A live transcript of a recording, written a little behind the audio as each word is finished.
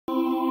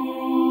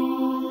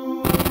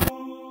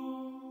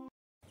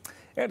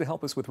And to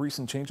help us with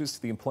recent changes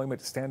to the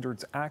Employment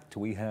Standards Act,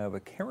 we have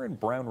Karen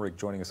Brownrigg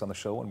joining us on the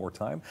show one more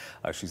time.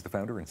 She's the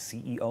founder and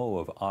CEO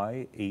of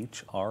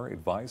IHR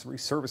Advisory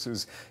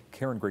Services.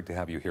 Karen, great to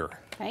have you here.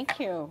 Thank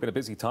you. Been a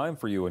busy time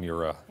for you and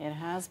your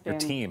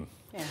team.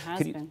 It has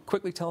Can you been.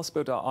 quickly tell us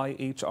about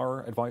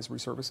IHR Advisory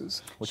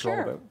Services? What you're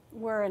all about?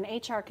 We're an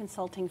HR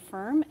consulting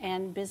firm,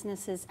 and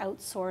businesses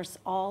outsource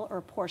all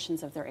or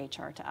portions of their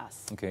HR to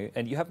us. Okay,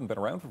 and you haven't been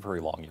around for very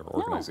long, your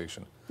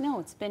organization. No,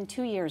 it's been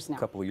 2 years now. A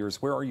couple of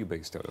years. Where are you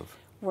based out of?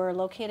 We're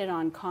located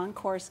on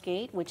Concourse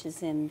Gate, which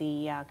is in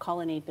the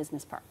Colonnade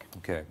Business Park.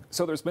 Okay,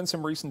 so there's been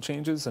some recent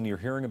changes, and you're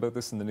hearing about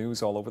this in the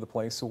news all over the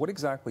place. So what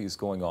exactly is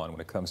going on when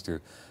it comes to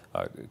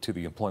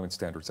the Employment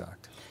Standards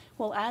Act?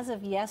 Well, as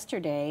of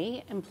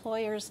yesterday,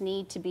 employers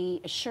need to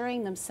be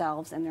assuring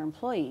themselves and their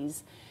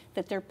employees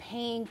that they're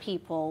paying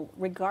people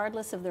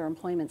regardless of their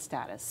employment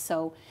status.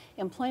 So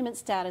employment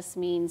status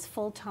means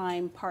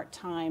full-time,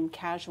 part-time,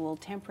 casual,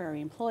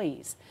 temporary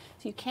employees.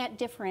 So you can't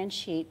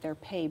differentiate their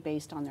pay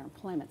based on their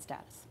employment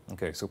status.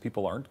 Okay, so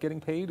people aren't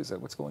getting paid? Is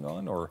that what's going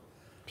on, or?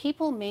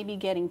 People may be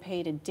getting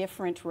paid a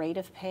different rate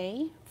of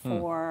pay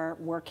for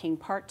working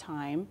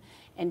part-time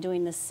and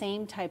doing the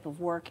same type of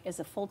work as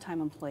a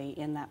full-time employee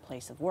in that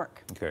place of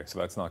work. Okay, so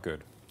that's not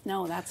good.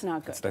 No, that's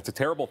not good. That's a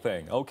terrible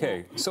thing.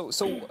 Okay,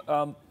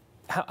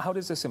 how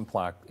does this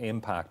impact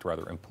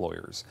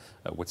employers?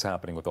 What's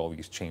happening with all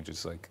these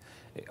changes? Like,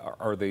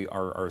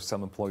 are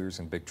some employers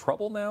in big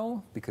trouble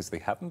now because they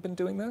haven't been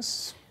doing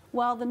this?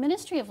 Well, the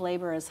Ministry of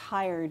Labour has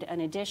hired an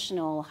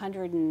additional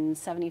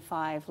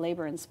 175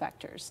 labour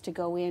inspectors to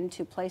go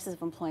into places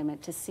of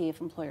employment to see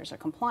if employers are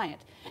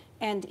compliant.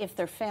 And if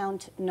they're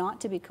found not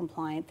to be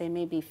compliant, they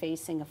may be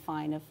facing a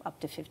fine of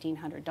up to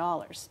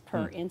 $1,500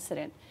 per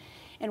incident.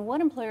 And what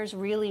employers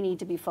really need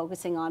to be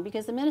focusing on,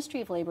 because the Ministry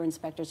of Labour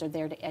inspectors are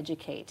there to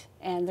educate,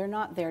 and they're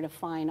not there to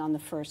fine on the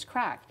first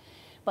crack.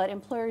 But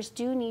employers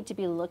do need to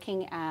be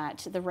looking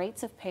at the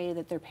rates of pay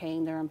that they're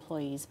paying their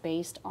employees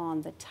based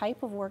on the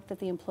type of work that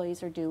the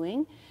employees are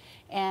doing,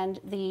 and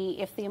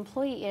if the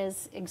employee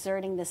is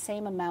exerting the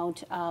same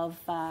amount of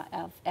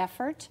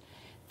effort,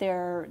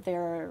 they're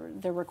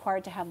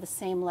required to have the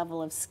same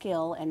level of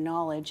skill and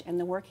knowledge, and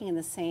they're working in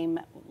the same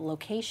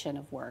location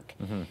of work,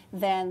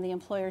 then the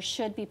employer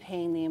should be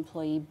paying the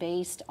employee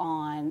based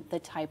on the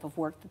type of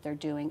work that they're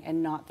doing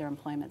and not their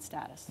employment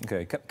status.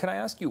 Okay, can I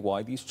ask you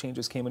why these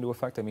changes came into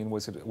effect? I mean,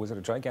 was it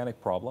a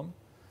gigantic problem?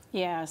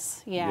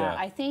 Yes, yeah.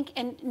 I think,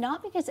 and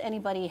not because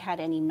anybody had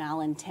any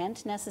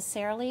malintent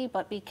necessarily,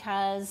 but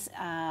because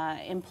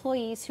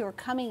employees who are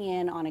coming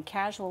in on a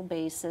casual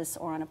basis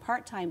or on a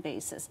part-time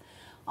basis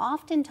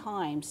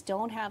oftentimes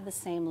don't have the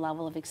same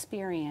level of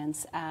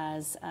experience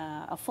as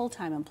a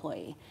full-time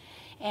employee.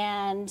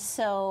 And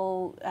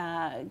so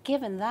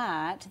given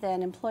that,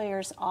 then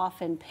employers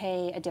often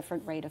pay a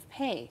different rate of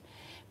pay.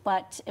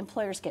 But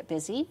employers get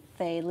busy,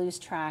 they lose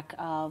track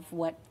of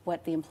what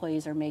the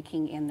employees are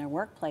making in their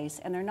workplace,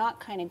 and they're not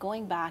kind of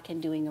going back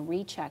and doing a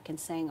recheck and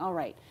saying, all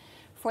right,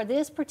 for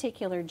this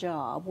particular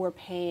job, we're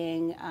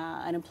paying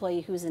an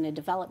employee who's in a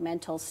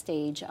developmental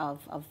stage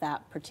of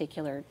that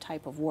particular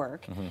type of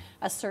work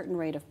a certain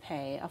rate of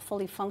pay, a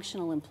fully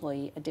functional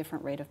employee a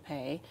different rate of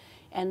pay,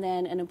 and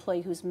then an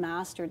employee who's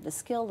mastered the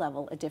skill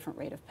level a different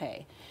rate of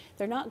pay.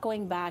 They're not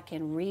going back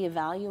and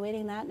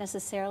reevaluating that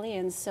necessarily,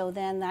 and so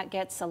then that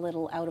gets a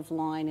little out of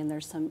line, and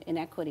there's some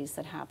inequities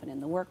that happen in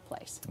the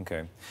workplace.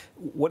 Okay.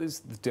 What is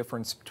the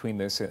difference between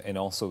this and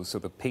also, so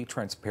the Pay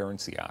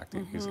Transparency Act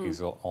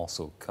is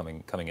also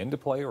coming into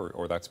play,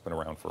 or that's been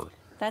around for?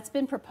 That's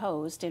been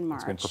proposed in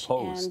March. It's been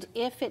proposed. And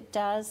if it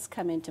does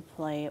come into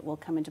play, it will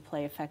come into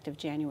play effective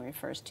January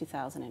 1st,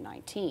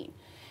 2019.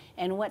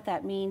 And what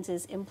that means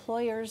is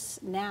employers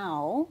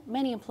now,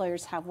 many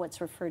employers have what's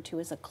referred to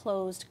as a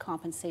closed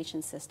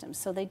compensation system.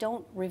 So they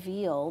don't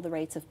reveal the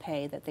rates of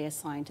pay that they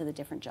assign to the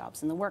different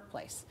jobs in the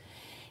workplace.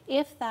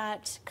 If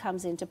that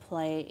comes into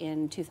play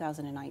in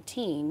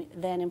 2019,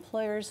 then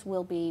employers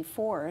will be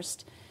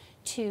forced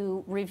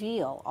to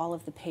reveal all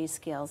of the pay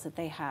scales that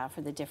they have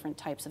for the different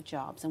types of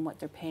jobs and what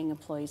they're paying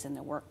employees in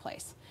their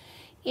workplace.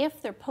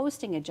 If they're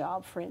posting a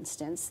job, for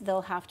instance,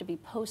 they'll have to be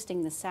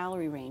posting the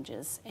salary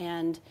ranges,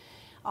 and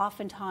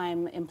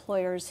oftentimes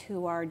employers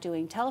who are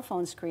doing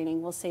telephone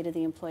screening will say to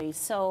the employees,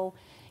 so,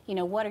 you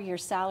know, what are your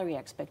salary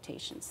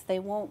expectations? They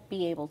won't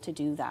be able to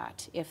do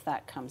that if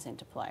that comes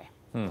into play.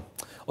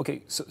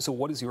 Okay, so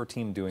what is your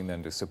team doing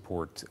then to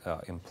support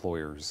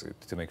employers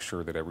to make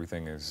sure that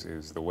everything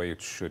is the way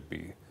it should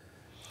be?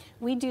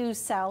 We do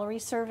salary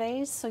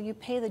surveys, so you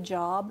pay the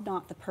job,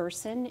 not the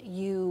person.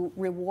 You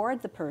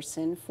reward the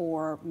person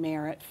for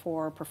merit,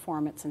 for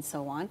performance, and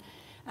so on.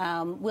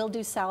 We'll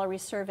do salary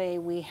survey.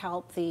 We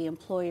help the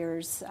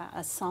employers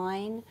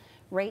assign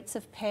rates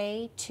of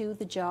pay to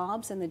the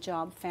jobs and the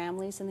job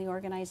families in the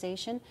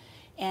organization.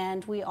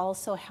 And we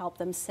also help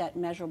them set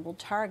measurable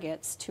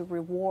targets to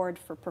reward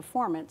for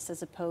performance,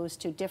 as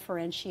opposed to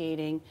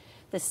differentiating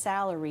the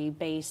salary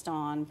based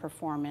on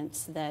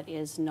performance that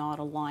is not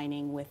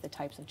aligning with the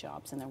types of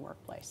jobs in their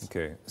workplace.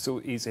 Okay, so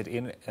is it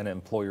in an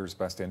employer's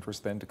best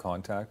interest then to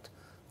contact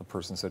a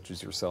person such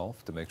as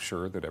yourself to make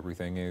sure that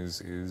everything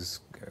is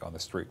on the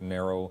straight and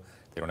narrow?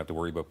 They don't have to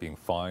worry about being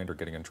fined or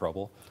getting in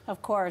trouble?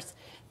 Of course.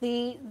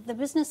 The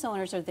business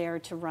owners are there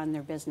to run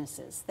their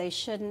businesses. They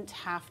shouldn't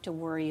have to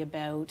worry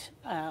about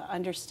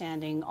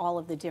understanding all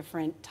of the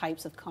different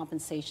types of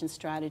compensation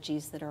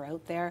strategies that are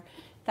out there.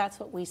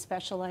 That's what we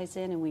specialize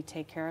in, and we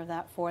take care of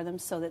that for them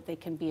so that they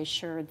can be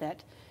assured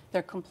that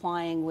they're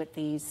complying with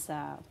these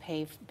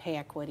pay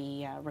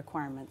equity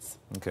requirements.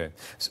 Okay,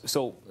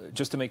 so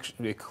just to make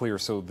it clear,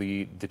 so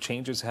the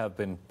changes have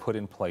been put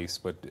in place,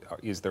 but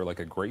is there like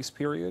a grace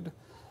period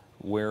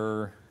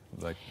where,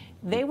 like?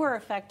 They were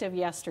effective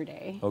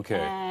yesterday. Okay.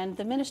 And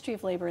the Ministry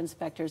of Labour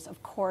inspectors,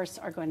 of course,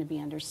 are going to be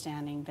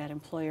understanding that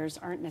employers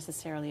aren't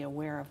necessarily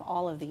aware of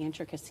all of the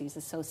intricacies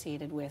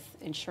associated with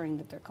ensuring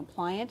that they're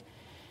compliant.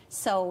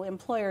 So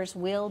employers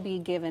will be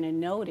given a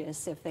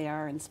notice if they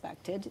are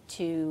inspected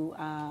to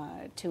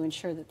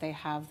ensure that they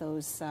have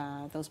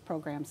those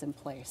programs in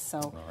place. So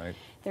all right.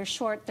 they're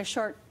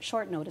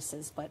short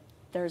notices, but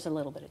there's a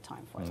little bit of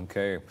time for it.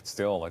 Okay, but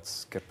still,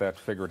 let's get that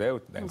figured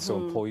out, and so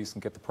employees can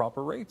get the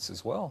proper rates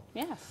as well.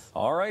 Yes.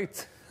 All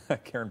right.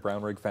 Karen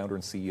Brownrigg, founder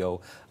and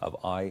CEO of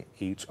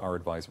IHR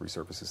Advisory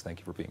Services. Thank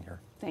you for being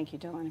here. Thank you,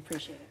 Dylan.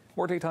 Appreciate it.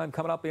 More daytime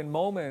coming up in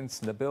moments.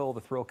 Nabil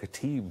the Thrill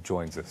Khatib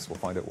joins us. We'll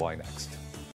find out why next.